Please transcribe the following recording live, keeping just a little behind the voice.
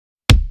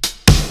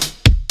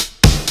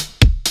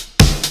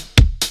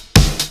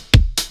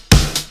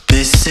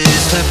This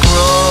is the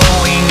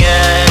growing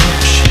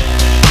edge.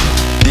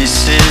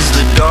 This is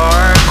the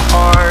dark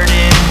part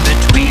in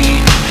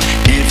between.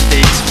 If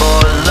it's for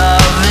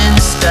love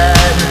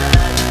instead,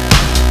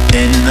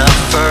 then the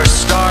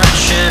first start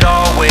should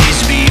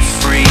always be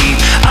free.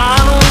 I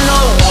don't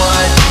know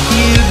what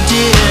you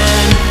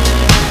did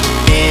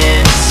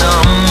in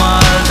some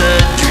other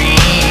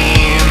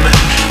dream.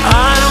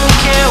 I don't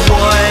care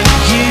what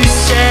you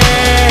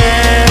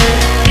said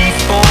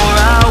before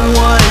I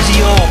was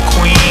your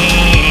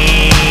queen.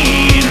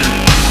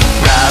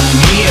 Wrap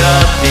me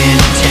up in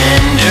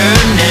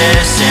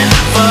tenderness and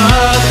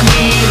fuck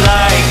me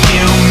like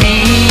you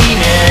mean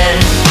it.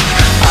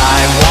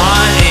 I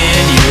want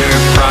in your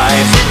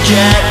private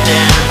jet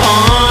and